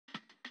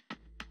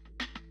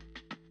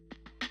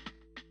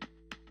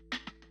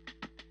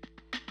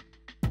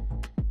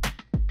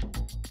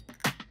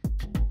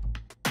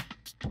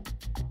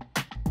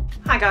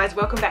Hi guys,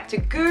 welcome back to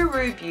GOO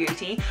ROO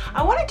Beauty.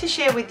 I wanted to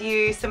share with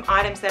you some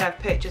items that I've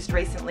purchased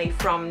recently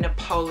from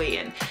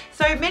Napoleon.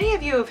 So many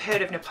of you have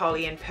heard of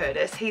Napoleon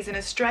Perdis. He's an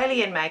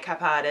Australian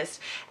makeup artist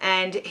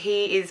and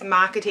he is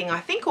marketing, I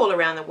think, all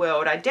around the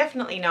world. I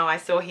definitely know I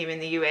saw him in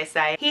the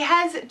USA. He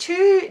has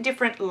two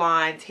different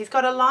lines. He's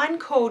got a line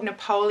called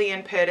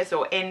Napoleon Perdis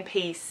or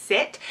NP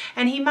Set,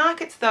 and he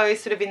markets those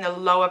sort of in the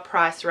lower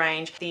price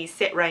range. The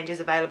set range is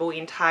available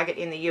in Target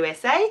in the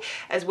USA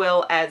as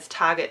well as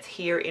Targets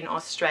here in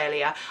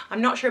Australia.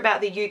 I'm not sure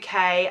about the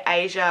UK,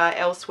 Asia,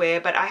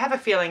 elsewhere, but I have a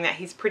feeling that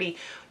he's pretty,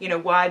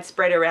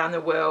 widespread around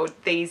the world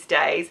these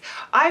days.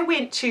 I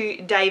went to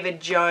David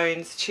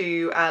Jones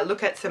to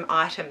look at some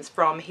items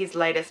from his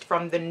latest,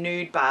 from the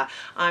Nude bar.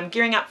 I'm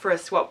gearing up for a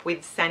swap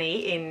with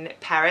Sunny in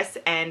Paris,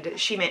 and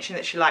she mentioned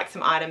that she liked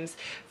some items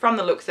from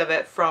the looks of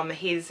it from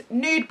his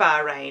Nude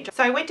bar range.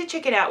 So I went to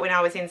check it out when I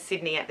was in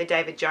Sydney at the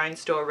David Jones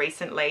store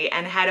recently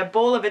and had a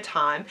ball of a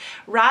time.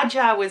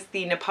 Raja was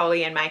the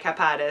Napoleon makeup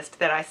artist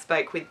that I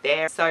spoke with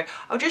there. So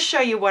I'll just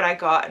show you what I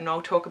got and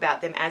I'll talk about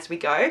them as we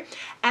go.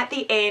 At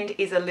the end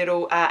is a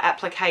little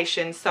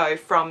application, so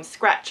from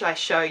scratch I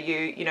show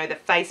you, the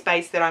face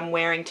base that I'm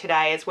wearing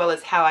today, as well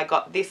as how I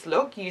got this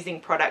look using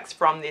products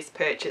from this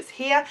purchase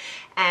here,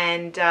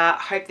 and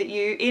hope that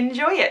you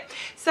enjoy it.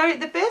 So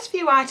the first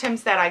few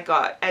items that I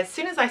got, as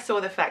soon as I saw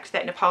the fact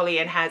that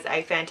Napoleon has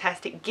a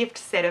fantastic gift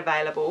set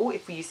available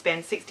if you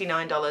spend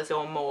 $69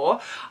 or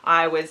more,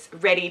 I was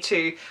ready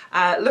to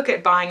look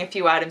at buying a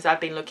few items I've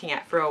been looking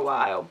at for a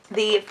while.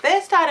 The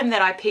first item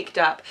that I picked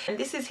up, and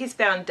this is his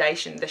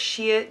foundation, the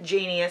Sheer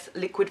Genius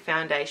Liquid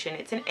Foundation.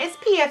 It's an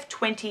SPF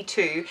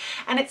 22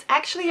 and it's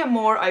actually a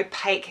more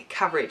opaque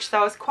coverage, so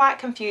I was quite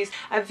confused.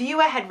 A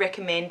viewer had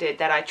recommended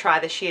that I try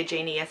the Sheer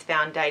Genius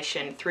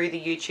foundation through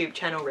the YouTube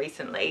channel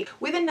recently.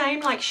 With a name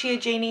like Sheer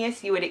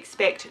Genius, you would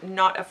expect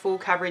not a full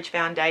coverage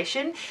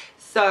foundation.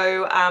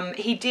 So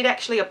he did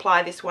actually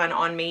apply this one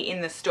on me in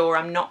the store.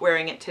 I'm not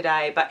wearing it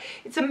today, but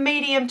it's a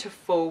medium to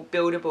full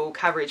buildable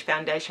coverage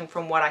foundation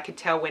from what I could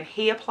tell when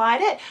he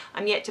applied it.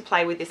 I'm yet to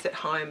play with this at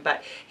home,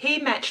 but he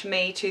matched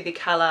me to the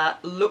colour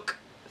Look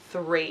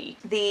 3.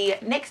 The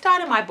next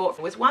item I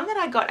bought was one that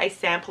I got a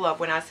sample of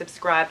when I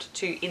subscribed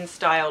to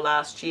InStyle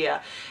last year.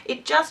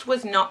 It just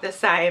was not the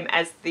same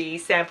as the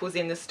samples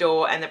in the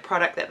store and the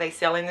product that they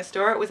sell in the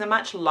store. It was a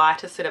much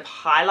lighter sort of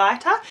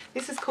highlighter.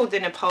 This is called the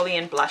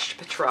Napoleon Blush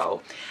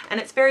Patrol, and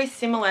it's very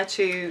similar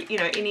to,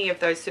 any of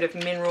those sort of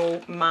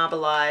mineral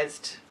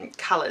marbleized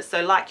colours.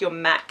 So like your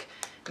MAC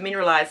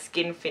mineralized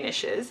skin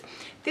finishes.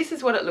 This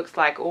is what it looks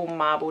like, all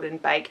marbled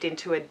and baked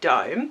into a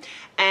dome.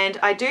 And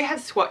I do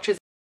have swatches.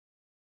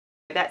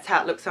 That's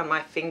how it looks on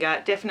my finger.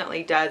 It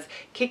definitely does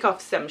kick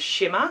off some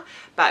shimmer,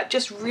 but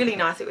just really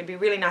nice. It would be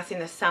really nice in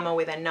the summer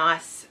with a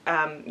nice,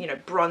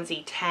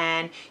 bronzy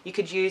tan. You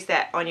could use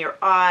that on your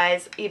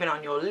eyes, even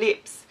on your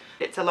lips.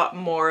 It's a lot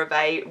more of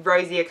a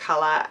rosier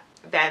color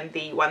than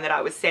the one that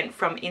I was sent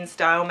from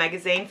InStyle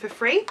magazine for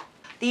free.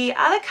 The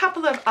other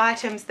couple of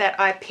items that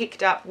I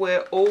picked up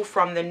were all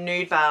from the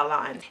Nude bar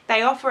line.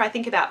 They offer, I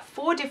think, about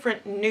 4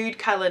 different nude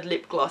coloured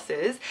lip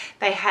glosses.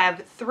 They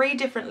have 3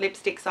 different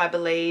lipsticks, I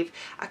believe,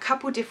 a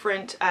couple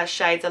different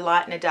shades, a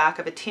light and a dark,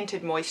 of a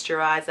tinted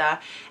moisturizer,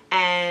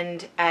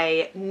 and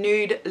a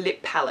nude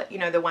lip palette,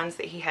 the ones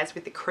that he has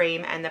with the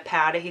cream and the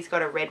powder. He's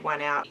got a red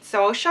one out.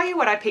 So I'll show you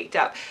what I picked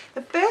up.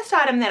 The first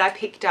item that I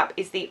picked up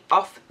is the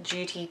Off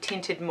Duty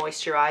Tinted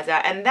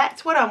Moisturizer, and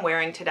that's what I'm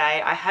wearing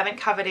today. I haven't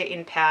covered it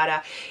in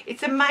powder.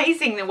 It's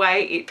amazing the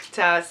way it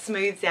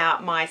smooths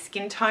out my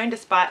skin tone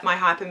despite my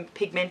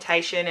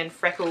hyperpigmentation and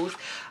freckles.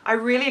 I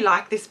really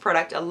like this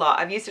product a lot.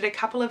 I've used it a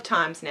couple of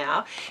times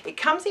now. It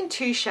comes in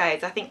 2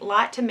 shades, I think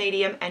light to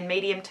medium and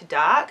medium to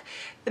dark.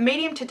 The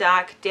medium to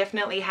dark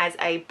definitely has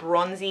a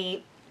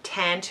bronzy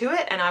tan to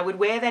it, and I would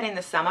wear that in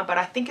the summer, but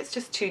I think it's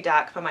just too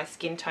dark for my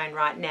skin tone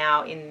right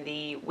now in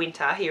the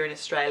winter here in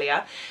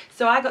Australia.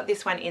 So I got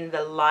this one in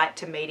the light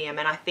to medium,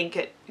 and I think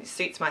it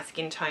suits my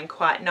skin tone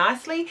quite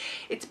nicely.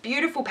 It's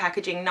beautiful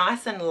packaging,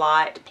 nice and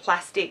light,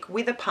 plastic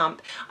with a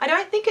pump. I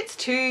don't think it's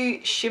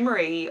too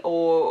shimmery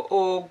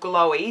or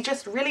glowy,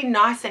 just really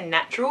nice and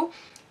natural.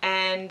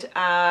 And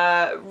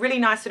really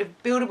nice sort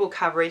of buildable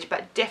coverage,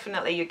 but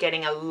definitely you're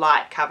getting a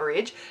light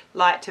coverage,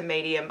 light to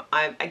medium.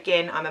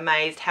 I'm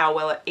amazed how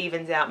well it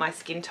evens out my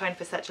skin tone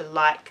for such a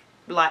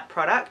light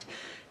product.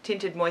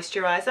 Tinted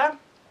moisturizer.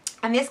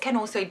 And this can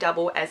also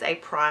double as a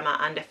primer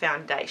under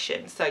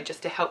foundation, so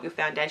just to help your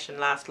foundation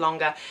last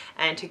longer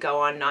and to go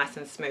on nice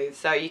and smooth.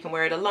 So you can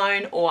wear it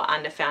alone or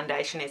under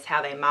foundation is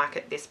how they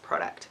market this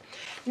product.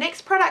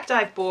 Next product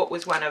I bought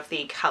was one of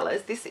the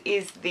colours. This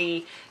is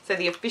the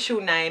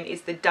official name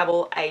is the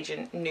Double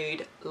Agent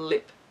Nude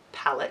Lip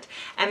Palette,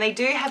 and they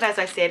do have, as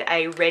I said,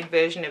 a red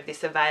version of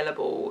this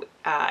available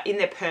in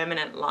their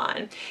permanent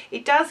line.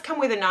 It does come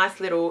with a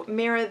nice little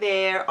mirror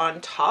there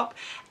on top,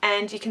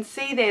 and you can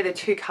see there the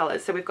 2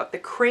 colours. So we've got the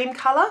cream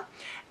colour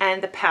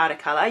and the powder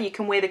color. You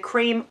can wear the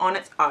cream on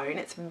its own,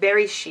 it's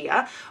very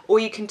sheer, or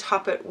you can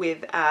top it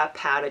with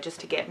powder just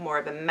to get more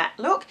of a matte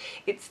look.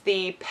 It's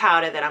the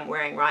powder that I'm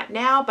wearing right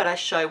now, but I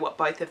show what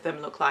both of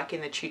them look like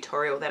in the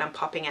tutorial that I'm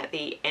popping at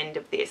the end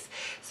of this.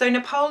 So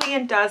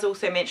Napoleon does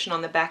also mention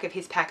on the back of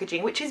his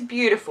packaging, which is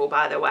beautiful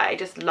by the way,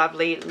 just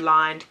lovely,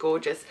 lined,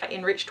 gorgeous,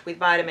 enriched with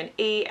vitamin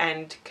E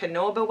and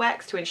carnauba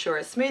wax to ensure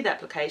a smooth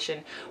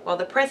application, while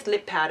the pressed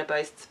lip powder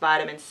boasts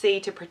vitamin C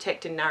to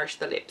protect and nourish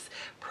the lips.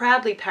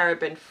 Proudly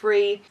paraben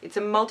free. It's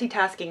a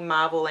multitasking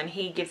marvel, and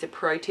he gives a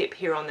pro tip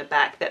here on the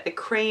back that the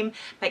cream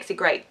makes a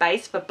great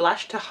base for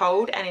blush to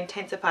hold and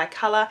intensify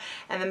colour,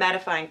 and the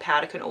mattifying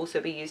powder can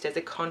also be used as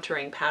a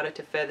contouring powder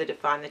to further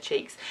define the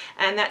cheeks.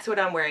 And that's what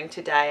I'm wearing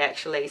today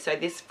actually. So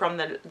this from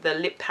the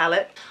lip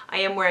palette. I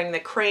am wearing the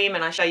cream,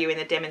 and I show you in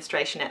the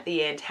demonstration at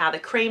the end how the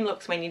cream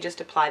looks when you just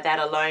apply that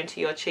alone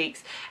to your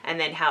cheeks, and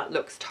then how it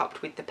looks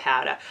topped with the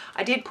powder.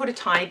 I did put a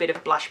tiny bit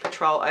of blush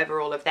patrol over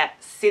all of that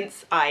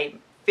since I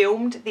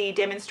filmed the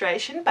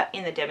demonstration, but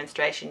in the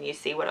demonstration you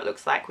see what it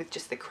looks like with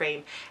just the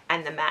cream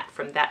and the matte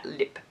from that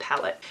lip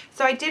palette.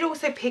 So I did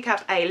also pick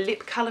up a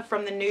lip color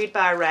from the Nude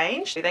Bar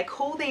range. They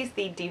call these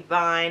the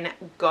Divine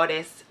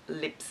Goddess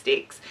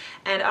lipsticks,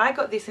 and I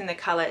got this in the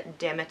color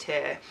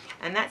Demeter,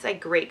 and that's a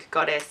Greek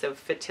goddess of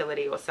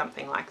fertility or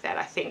something like that,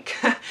 I think.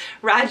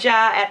 Raja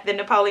at the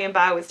Napoleon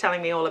Bar was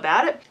telling me all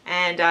about it,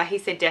 and he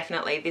said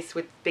definitely this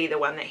would be the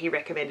one that he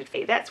recommended for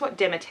me. That's what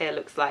Demeter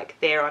looks like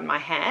there on my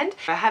hand.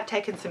 I have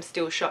taken some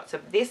still shots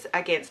of this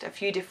against a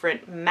few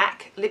different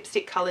MAC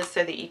lipstick colors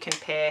so that you can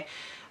pair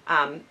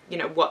you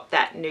know, what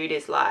that nude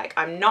is like.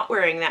 I'm not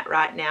wearing that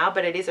right now,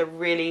 but it is a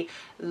really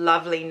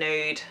lovely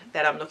nude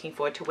that I'm looking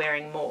forward to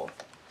wearing more.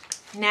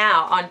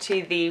 Now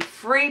onto the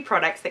free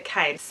products that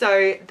came.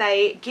 So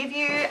they give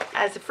you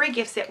as a free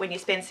gift set when you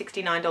spend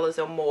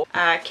 $69 or more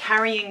a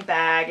carrying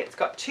bag. It's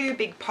got two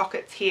big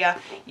pockets here.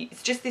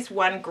 It's just this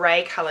one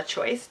grey colour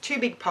choice, two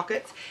big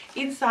pockets.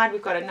 Inside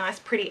we've got a nice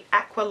pretty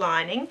aqua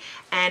lining,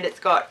 and it's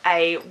got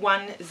a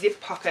one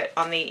zip pocket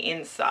on the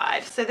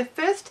inside. So the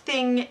first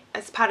thing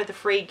as part of the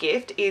free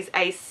gift is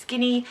a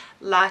skinny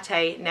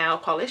latte nail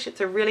polish. It's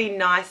a really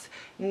nice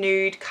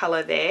nude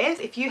color there.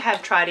 If you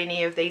have tried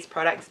any of these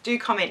products, do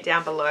comment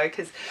down below,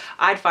 because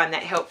I'd find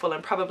that helpful,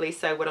 and probably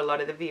so would a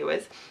lot of the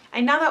viewers.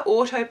 Another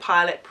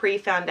Autopilot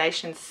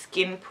pre-foundation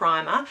skin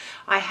primer.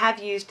 I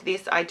have used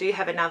this. I do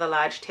have another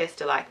large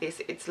tester like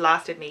this. It's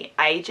lasted me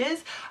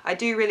ages. I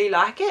do really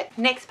like it.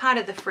 Next part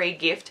of the free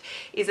gift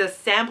is a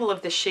sample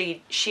of the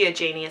Sheer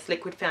Genius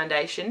liquid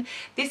foundation.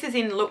 This is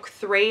in look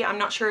 3. I'm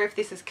not sure if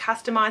this is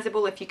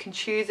customizable, if you can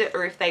choose it,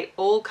 or if they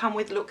all come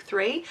with look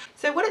 3.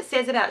 So what it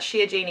says about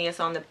Sheer Genius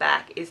on the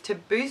back is to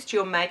boost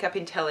your makeup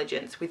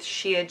intelligence with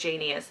Sheer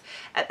Genius.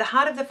 At the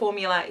heart of the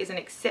formula is an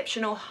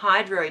exceptional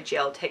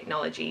hydrogel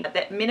technology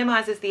that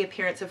minimizes the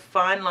appearance of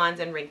fine lines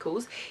and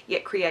wrinkles,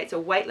 yet creates a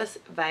weightless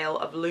veil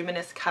of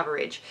luminous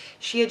coverage.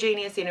 Sheer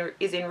Genius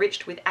is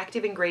enriched with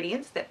active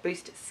ingredients that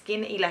boost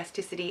skin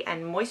elasticity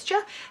and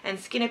moisture, and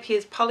skin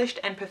appears polished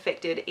and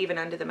perfected even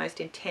under the most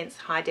intense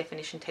high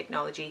definition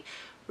technology,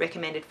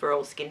 recommended for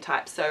all skin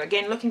types. So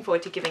again, looking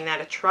forward to giving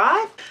that a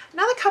try.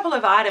 Another couple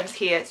of items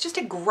here. It's just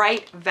a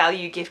great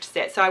value gift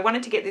set, so I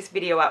wanted to get this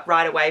video up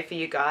right away for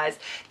you guys.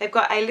 They've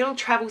got a little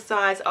travel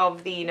size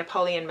of the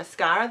Napoleon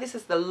mascara. This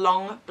is the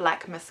long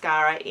black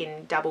mascara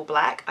in double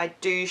black. I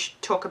do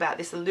talk about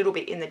this a little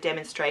bit in the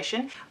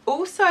demonstration.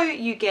 Also,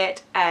 you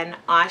get an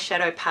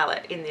eyeshadow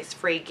palette in this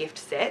free gift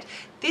set.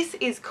 This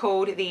is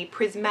called the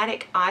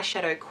Prismatic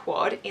Eyeshadow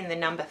Quad in the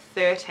number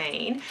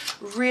 13.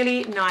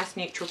 Really nice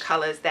neutral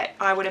colours that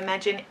I would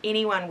imagine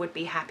anyone would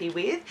be happy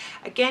with.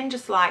 Again,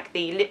 just like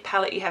the lip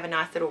palette, you have a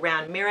nice little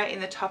round mirror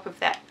in the top of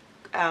that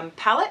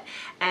palette,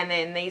 and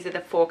then these are the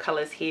 4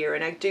 colours here,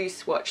 and I do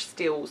swatch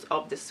stills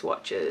of the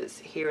swatches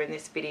here in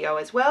this video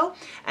as well,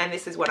 and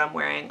this is what I'm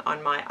wearing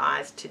on my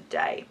eyes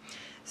today.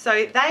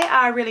 So they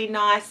are really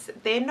nice.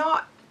 They're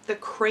not the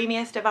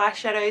creamiest of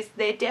eyeshadows.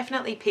 They're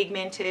definitely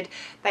pigmented.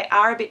 They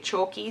are a bit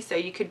chalky, so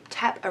you could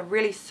tap a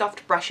really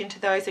soft brush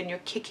into those and you're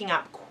kicking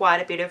up quite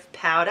a bit of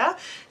powder.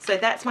 So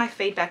that's my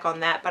feedback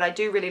on that, but I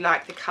do really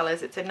like the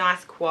colours. It's a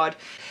nice quad.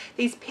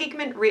 These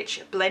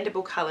pigment-rich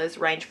blendable colours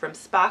range from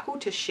sparkle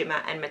to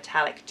shimmer and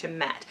metallic to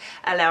matte,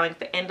 allowing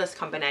for endless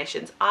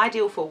combinations,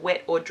 ideal for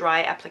wet or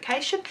dry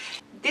application.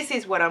 This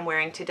is what I'm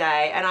wearing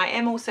today, and I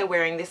am also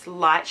wearing this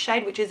light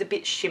shade, which is a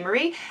bit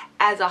shimmery,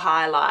 as a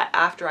highlight.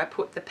 After I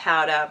put the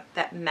powder,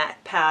 that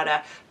matte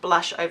powder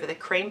blush over the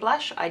cream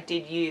blush, I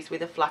did use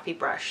with a fluffy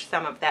brush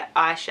some of that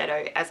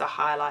eyeshadow as a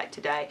highlight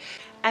today.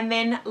 And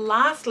then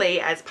lastly,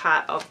 as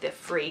part of the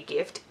free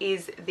gift,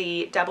 is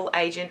the Double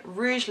Agent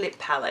Rouge Lip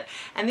Palette.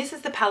 And this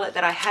is the palette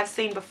that I have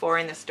seen before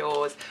in the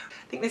stores.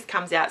 I think this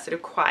comes out sort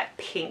of quite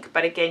pink,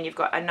 but again, you've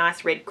got a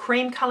nice red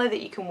cream color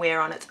that you can wear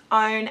on its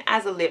own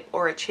as a lip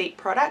or a cheek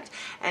product.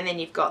 And then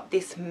you've got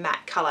this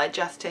matte color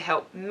just to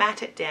help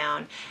matte it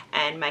down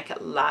and make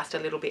it last a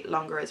little bit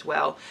longer as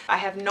well. I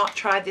have not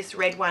tried this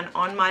red one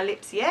on my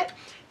lips yet.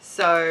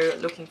 So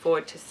looking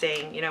forward to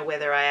seeing, you know,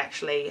 whether I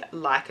actually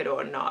like it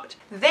or not.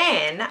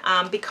 Then,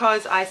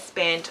 because I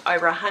spent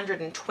over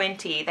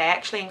 120, they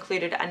actually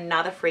included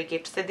another free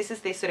gift. So this is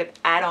their sort of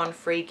add-on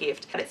free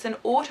gift. But it's an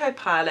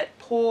autopilot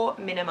pore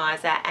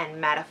minimizer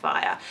and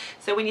mattifier.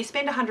 So when you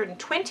spend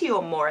 120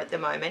 or more at the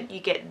moment, you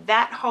get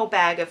that whole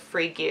bag of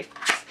free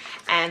gifts,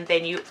 and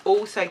then you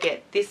also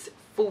get this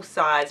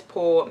full-size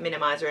pore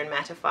minimizer and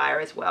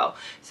mattifier as well.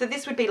 So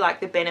this would be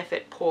like the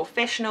Benefit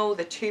Porefessional,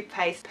 the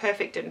toothpaste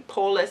Perfect and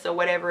Poreless, or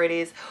whatever it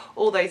is,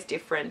 all those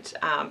different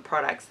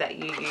products that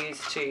you use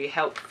to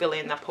help fill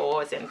in the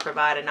pores and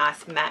provide a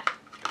nice matte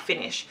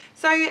finish.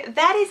 So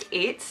that is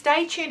it.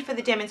 Stay tuned for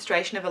the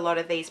demonstration of a lot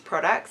of these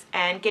products,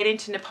 and get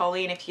into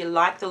Napoleon if you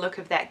like the look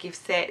of that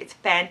gift set. It's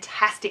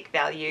fantastic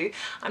value.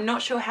 I'm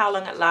not sure how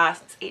long it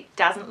lasts. It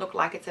doesn't look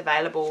like it's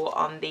available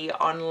on the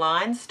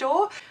online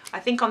store. I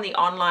think on the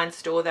online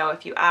store though,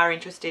 if you are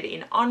interested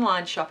in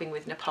online shopping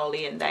with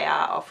Napoleon, they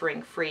are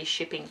offering free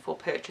shipping for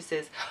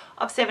purchases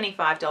of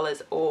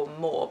 $75 or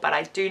more, but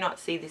I do not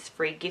see this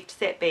free gift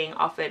set being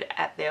offered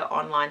at their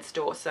online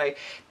store. So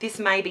this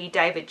may be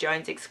David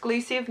Jones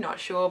exclusive, not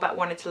sure, but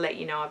wanted to let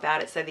you know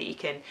about it so that you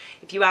can,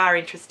 if you are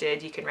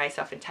interested, you can race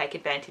off and take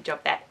advantage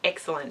of that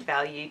excellent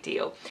value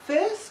deal.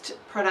 First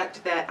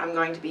product that I'm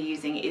going to be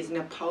using is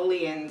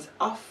Napoleon's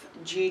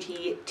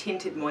Off-Duty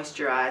Tinted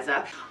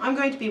Moisturizer. I'm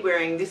going to be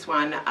wearing this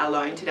one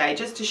alone today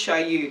just to show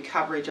you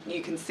coverage.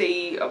 You can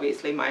see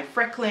obviously my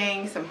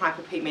freckling, some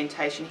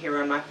hyperpigmentation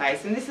here on my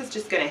face, and this is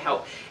just going to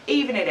help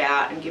even it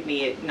out and give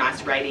me a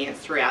nice radiance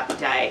throughout the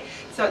day.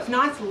 So it's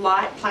nice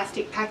light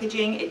plastic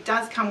packaging. It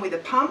does come with a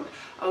pump.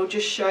 I'll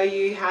just show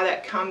you how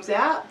that comes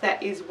out.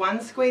 That is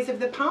one squeeze of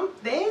the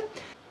pump there.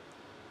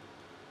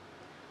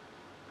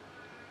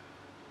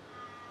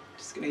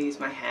 Just going to use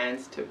my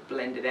hands to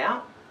blend it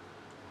out.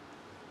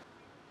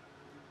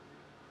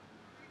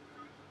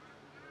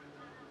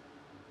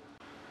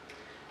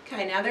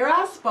 Okay, now there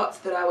are spots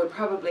that I would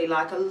probably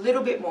like a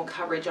little bit more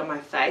coverage on my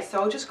face,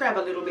 so I'll just grab a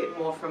little bit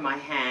more from my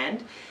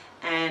hand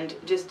and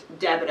just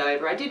dab it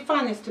over. I did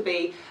find this to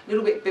be a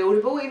little bit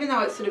buildable, even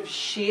though it's sort of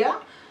sheer.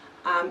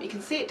 You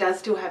can see it does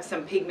still have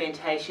some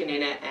pigmentation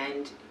in it,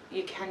 and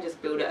you can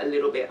just build it a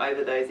little bit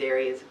over those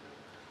areas.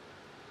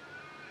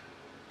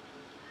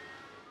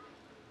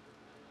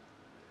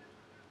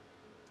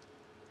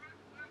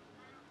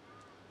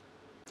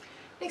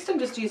 Next, I'm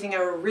just using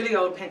a really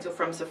old pencil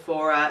from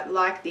Sephora,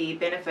 like the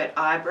Benefit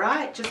Eye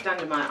Bright, just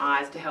under my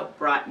eyes to help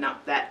brighten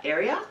up that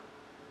area.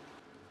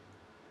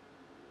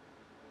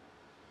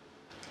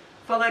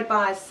 Followed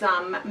by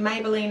some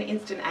Maybelline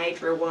Instant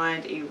Age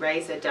Rewind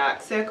Eraser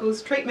Dark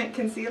Circles Treatment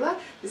Concealer.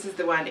 This is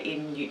the one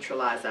in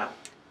Neutralizer.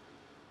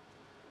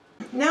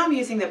 Now I'm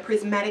using the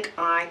Prismatic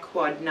Eye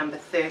Quad number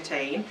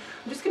 13.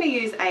 I'm just going to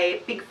use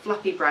a big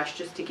fluffy brush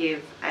just to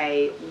give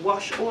a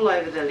wash all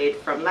over the lid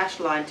from lash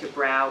line to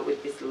brow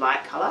with this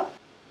light colour.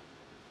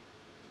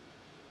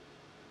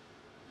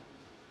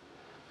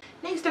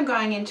 Next I'm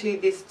going into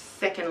this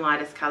second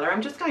lightest colour.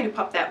 I'm just going to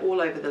pop that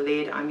all over the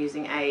lid. I'm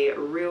using a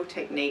Real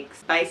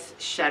Techniques Base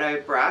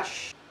Shadow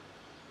Brush.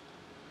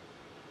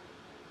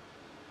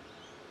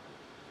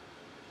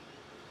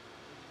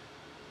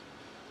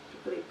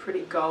 Really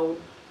pretty gold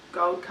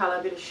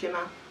colour, bit of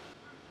shimmer.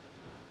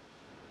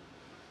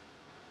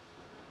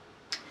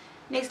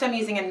 Next I'm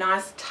using a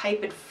nice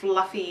tapered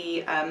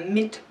fluffy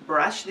mint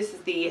brush. This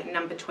is the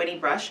number 20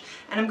 brush,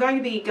 and I'm going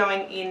to be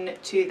going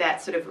into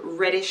that sort of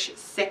reddish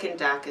second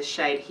darkest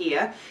shade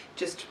here,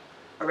 just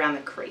around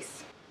the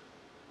crease.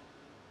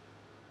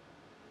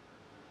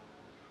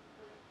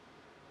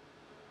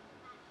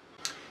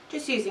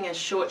 Just using a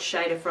short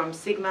shader from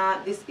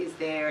Sigma. This is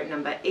their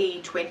number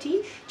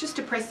E20, just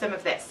to press some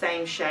of that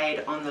same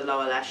shade on the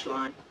lower lash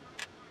line.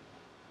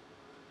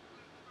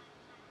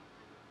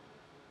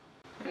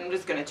 And I'm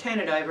just going to turn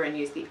it over and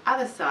use the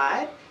other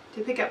side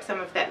to pick up some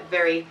of that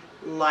very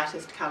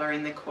lightest colour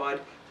in the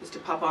quad, just to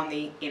pop on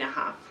the inner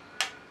half.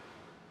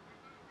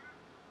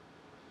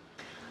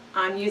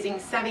 I'm using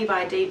Savvy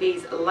by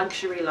DB's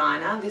Luxury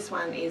Liner. This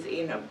one is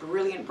in a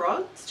brilliant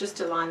bronze, just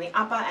to line the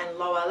upper and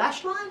lower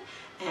lash line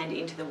and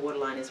into the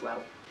waterline as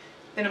well.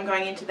 Then I'm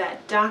going into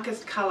that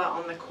darkest colour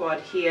on the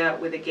quad here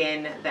with,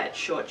 again, that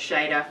short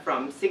shader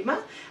from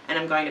Sigma, and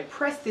I'm going to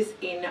press this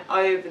in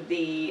over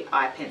the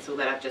eye pencil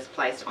that I've just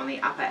placed on the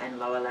upper and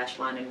lower lash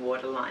line and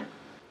waterline.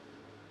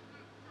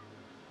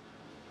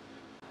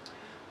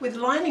 With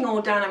lining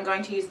all done, I'm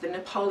going to use the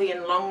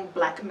Napoleon Long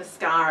Black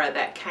Mascara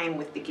that came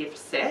with the gift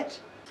set.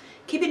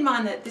 Keep in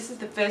mind that this is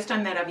the first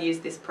time that I've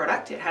used this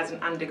product. It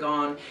hasn't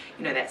undergone,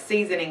 you know, that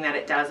seasoning that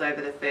it does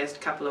over the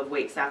first couple of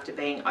weeks after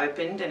being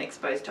opened and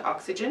exposed to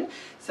oxygen.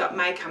 So it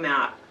may come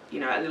out, you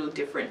know, a little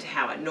different to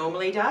how it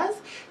normally does.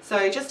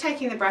 So just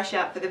taking the brush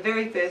out for the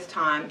very first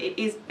time, it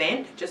is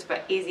bent just for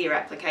easier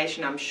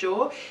application, I'm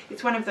sure.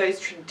 It's one of those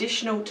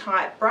traditional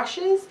type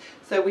brushes,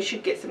 so we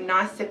should get some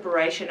nice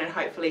separation and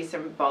hopefully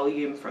some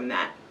volume from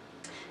that.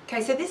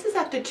 Okay, so this is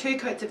after 2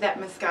 coats of that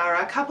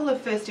mascara, a couple of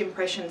first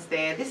impressions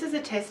there. This is a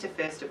tester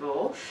first of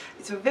all.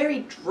 It's a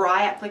very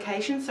dry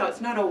application, so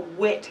it's not a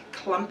wet,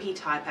 clumpy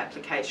type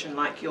application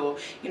like your,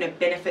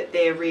 Benefit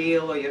They're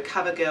Real or your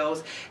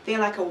CoverGirls. They're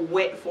like a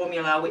wet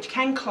formula which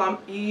can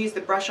clump. You use the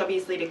brush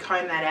obviously to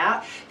comb that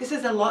out. This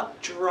is a lot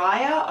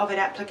drier of an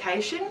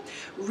application,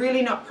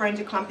 really not prone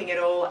to clumping at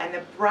all, and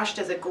the brush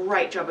does a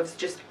great job of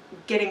just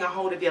getting a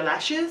hold of your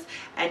lashes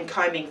and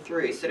combing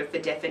through sort of for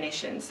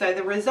definition. So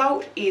the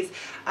result is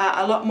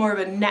a lot more of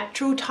a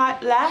natural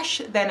type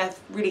lash than a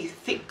really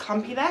thick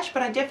clumpy lash,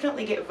 but I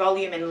definitely get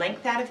volume and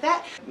length out of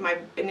that. My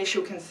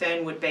initial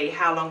concern would be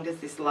how long does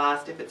this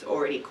last if it's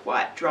already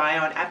quite dry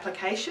on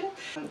application.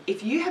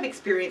 If you have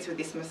experience with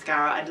this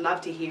mascara, I'd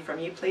love to hear from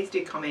you. Please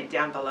do comment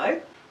down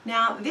below.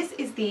 Now this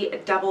is the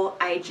Double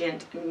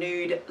Agent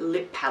Nude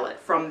Lip Palette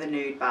from the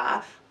Nude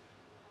bar.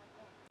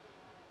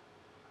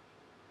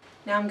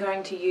 Now I'm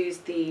going to use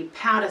the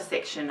powder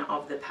section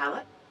of the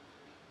palette.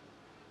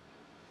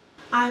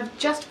 I've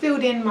just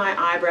filled in my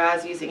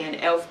eyebrows using an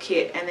e.l.f.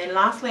 kit, and then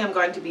lastly I'm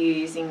going to be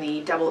using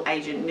the Double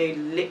Agent Nude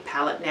Lip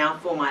Palette now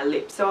for my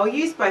lips. So I'll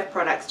use both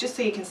products just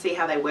so you can see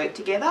how they work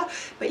together,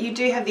 but you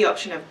do have the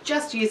option of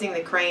just using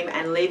the cream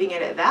and leaving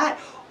it at that,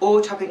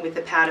 or topping with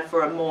the powder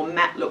for a more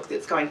matte look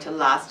that's going to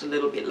last a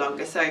little bit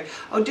longer. So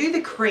I'll do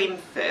the cream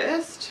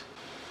first.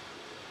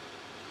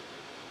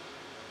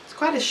 It's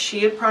quite a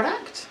sheer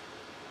product,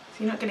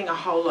 so you're not getting a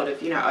whole lot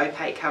of,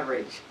 opaque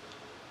coverage.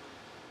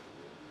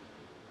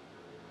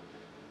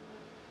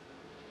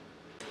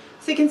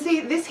 So you can see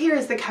this here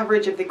is the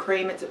coverage of the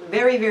cream. It's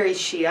very, very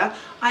sheer.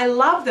 I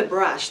love the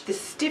brush. The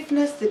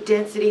stiffness, the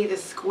density, the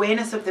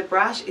squareness of the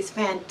brush is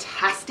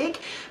fantastic.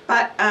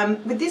 But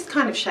with this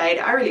kind of shade,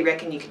 I really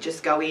reckon you could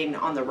just go in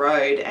on the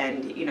road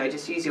and,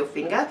 just use your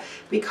finger.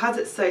 Because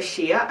it's so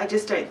sheer, I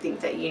just don't think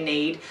that you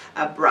need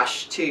a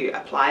brush to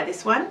apply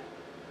this one.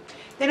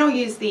 Then I'll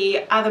use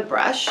the other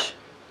brush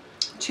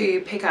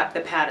to pick up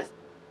the powder.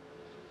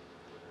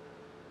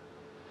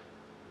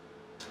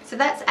 So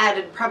that's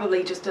added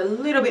probably just a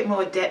little bit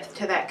more depth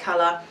to that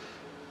colour.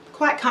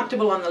 Quite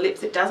comfortable on the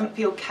lips. It doesn't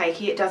feel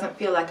cakey, it doesn't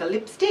feel like a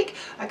lipstick.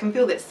 I can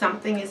feel that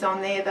something is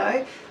on there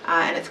though,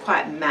 and it's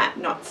quite matte,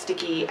 not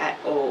sticky at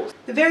all.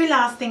 The very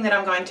last thing that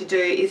I'm going to do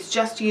is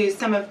just use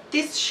some of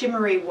this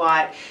shimmery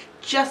white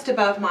just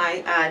above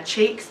my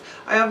cheeks.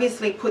 I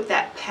obviously put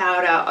that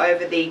powder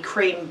over the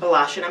cream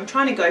blush, and I'm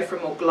trying to go for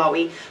a more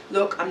glowy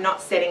look. I'm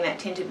not setting that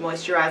tinted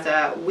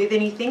moisturizer with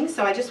anything,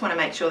 so I just want to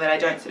make sure that I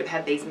don't sort of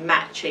have these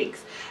matte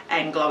cheeks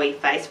and glowy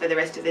face for the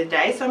rest of the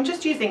day. So I'm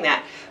just using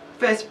that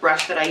first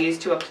brush that I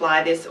used to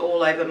apply this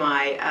all over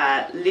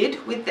my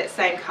lid with that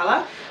same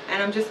colour,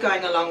 and I'm just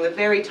going along the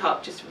very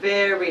top just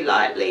very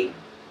lightly,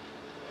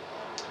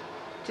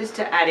 just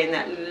to add in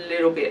that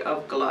little bit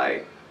of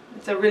glow.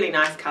 It's a really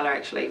nice colour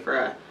actually for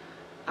a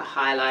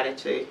highlighter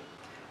too.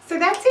 So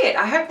that's it.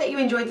 I hope that you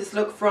enjoyed this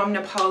look from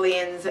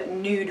Napoleon's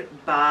Nude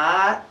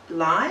Bar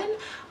line.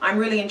 I'm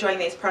really enjoying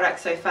these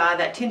products so far.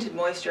 That tinted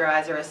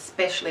moisturizer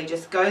especially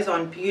just goes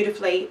on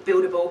beautifully,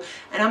 buildable,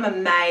 and I'm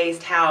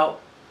amazed how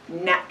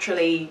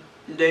naturally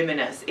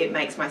luminous it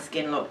makes my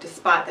skin look,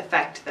 despite the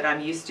fact that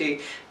I'm used to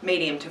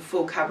medium to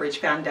full coverage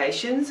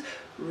foundations.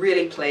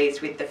 Really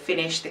pleased with the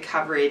finish, the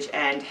coverage,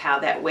 and how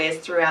that wears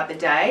throughout the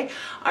day.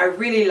 I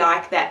really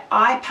like that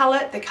eye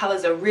palette. The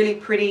colours are really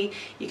pretty.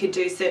 You could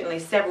do certainly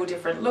several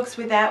different looks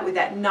with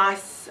that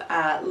nice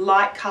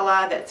light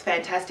colour that's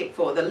fantastic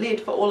for the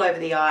lid, for all over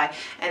the eye,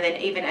 and then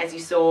even as you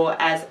saw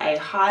as a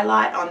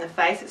highlight on the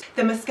face.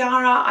 The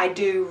mascara I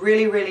do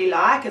really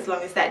like, as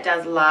long as that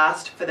does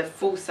last for the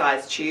full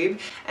size tube.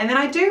 And then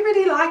I do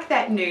really like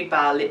that Nude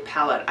Bar lip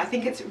palette. I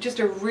think it's just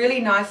a really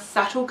nice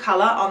subtle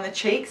colour on the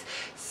cheeks,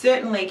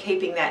 certainly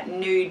keeping that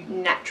nude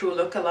natural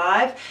look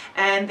alive,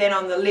 and then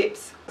on the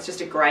lips it's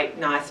just a great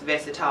nice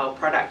versatile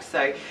product.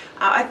 So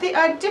I think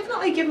I'd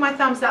definitely give my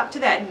thumbs up to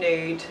that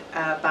Nude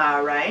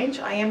Bar range.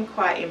 I am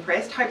quite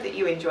impressed. Hope that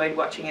you enjoyed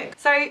watching it.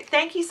 So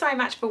thank you so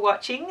much for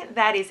watching.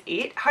 That is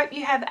it. Hope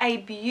you have a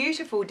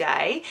beautiful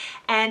day,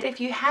 and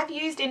if you have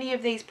used any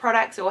of these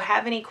products or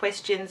have any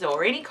questions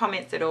or any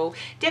comments at all,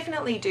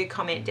 definitely do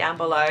comment down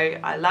below.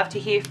 I love to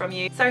hear from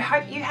you. So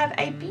hope you have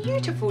a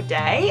beautiful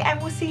day, and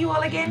we'll see you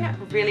all again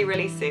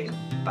really soon.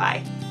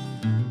 Bye.